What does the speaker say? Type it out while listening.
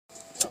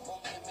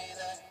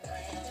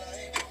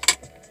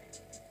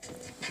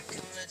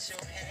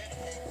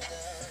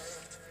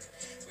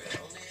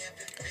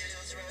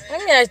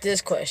ask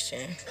this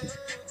question.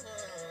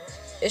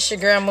 It's your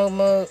girl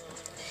MookMook.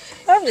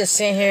 I'm just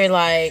sitting here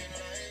like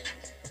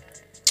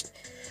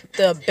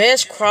the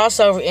best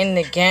crossover in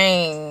the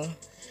game,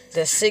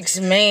 the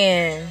 6th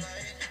man.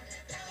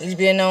 He's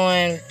been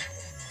on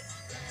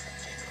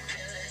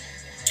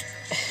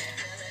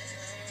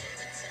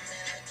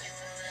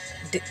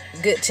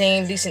good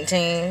team, decent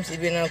teams. He's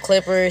been on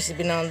Clippers. He's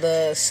been on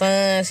the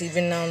Suns. He's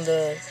been on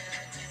the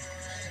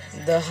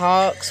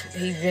Hawks.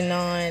 He's been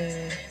on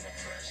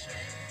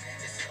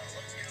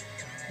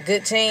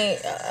good team.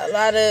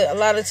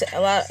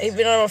 He's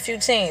been on a few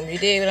teams. You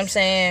dig what I'm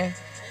saying?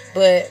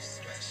 But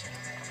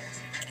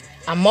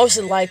I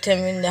mostly liked him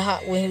in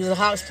when he was a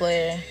Hawks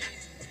player.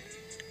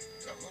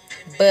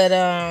 But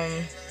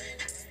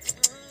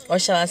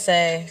what shall I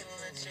say?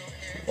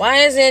 Why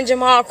isn't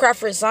Jamal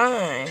Crawford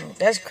signed?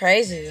 That's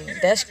crazy.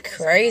 That's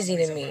crazy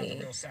to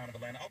me.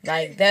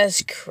 Like,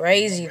 that's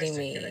crazy to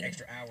me.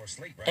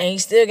 And he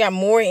still got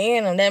more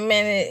in him. That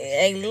man,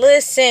 hey,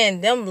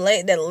 listen, bruh,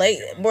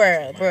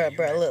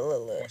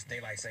 look.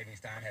 Daylight savings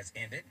time has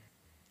ended.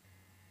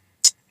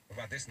 What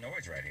about this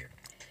noise right here?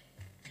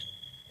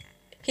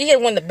 He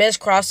had one of the best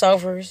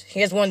crossovers.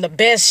 He has one of the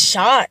best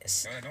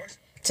shots.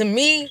 To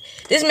me,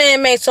 this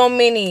man made so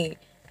many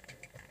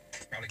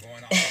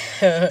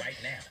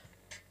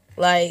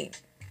like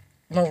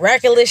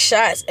miraculous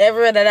shots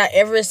that I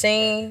ever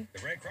seen.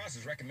 The Red Cross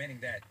is recommending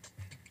that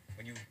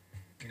when you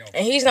know.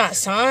 And he's not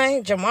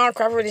signed. Jamal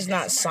Crawford is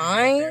not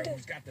signed.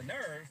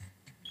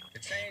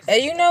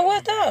 And you know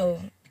what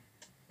though?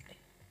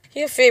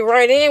 He'll fit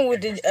right in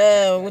with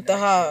the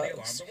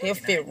Hogs. He'll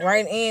fit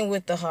right in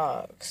with the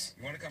Hogs.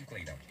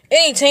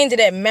 Any team to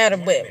that matter,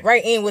 but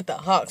right in with the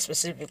Hawks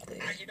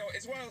specifically.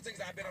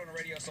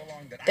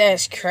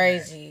 That's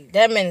crazy.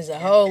 That man is a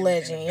whole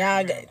legend.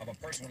 Y'all got.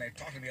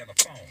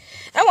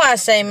 That's why I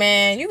say,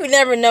 man, you could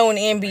never know in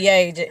the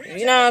NBA.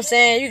 You know what I'm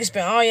saying? You can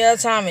spend all your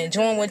time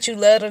enjoying what you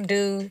love to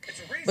do,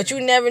 but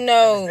you never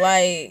know,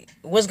 like,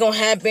 what's going to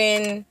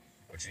happen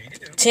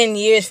 10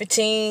 years,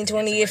 15,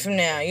 20 years from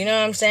now. You know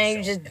what I'm saying?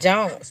 You just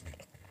don't.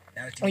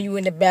 When you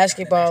in the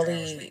basketball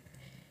league.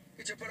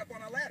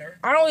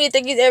 I don't even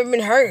think he's ever been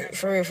hurt,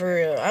 for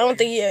real. I don't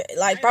think he,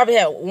 probably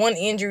had one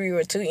injury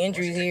or 2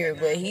 injuries here,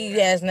 but he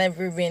has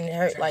never been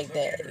hurt like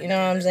that. You know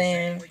what I'm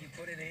saying?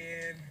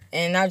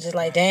 And I'm just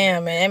like,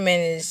 damn, man, that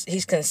man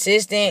he's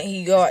consistent.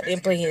 He go out there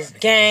and play his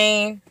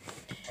game.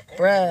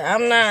 Bruh,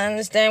 I'm not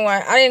understanding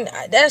why.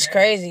 That's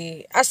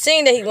crazy. I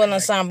seen that he wasn't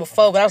unsigned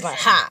before, but I was like,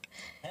 ha.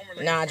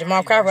 Nah,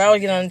 Jamal Crawford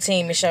always get on the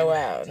team and show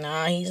out.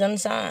 Nah, he's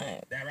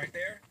unsigned.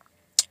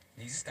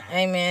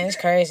 Hey, man, it's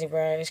crazy,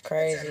 bro. It's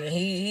crazy.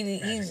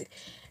 He's...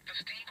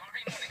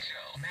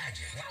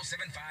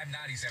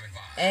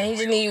 And he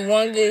just need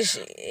one good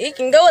he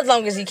can go as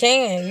long as he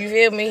can. You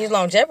feel me? His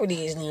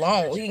longevity is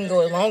long. He can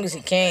go as long as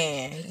he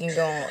can. He can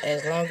go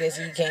as long as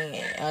he can.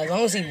 As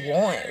long as he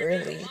want,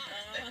 really.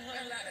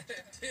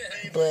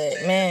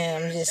 But,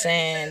 man, I'm just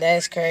saying,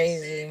 that's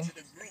crazy.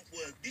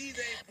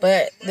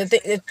 But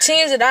the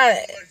teams that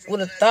I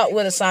would have thought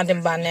would have signed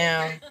him by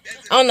now, I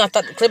don't know, I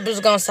thought the Clippers was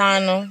going to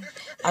sign him.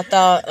 I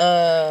thought,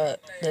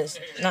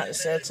 not the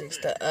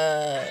Celtics,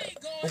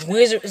 the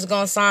Wizards was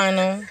going to sign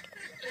him.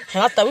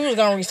 And I thought we was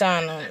going to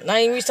re-sign him. Not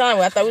even re-sign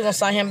him, I thought we was going to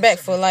sign him back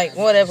for,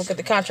 whatever, because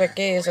the contract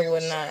is or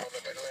whatnot.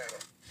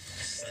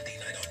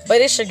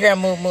 But it's your girl,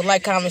 MookMook.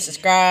 Like, comment,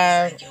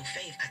 subscribe.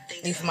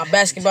 These for my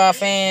basketball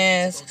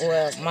fans,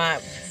 or my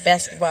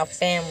basketball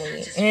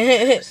family.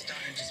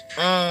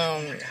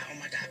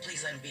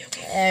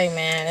 Hey,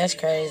 man, that's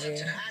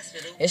crazy.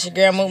 It's your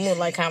girl, MookMook.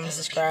 Like, comment,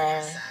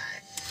 subscribe.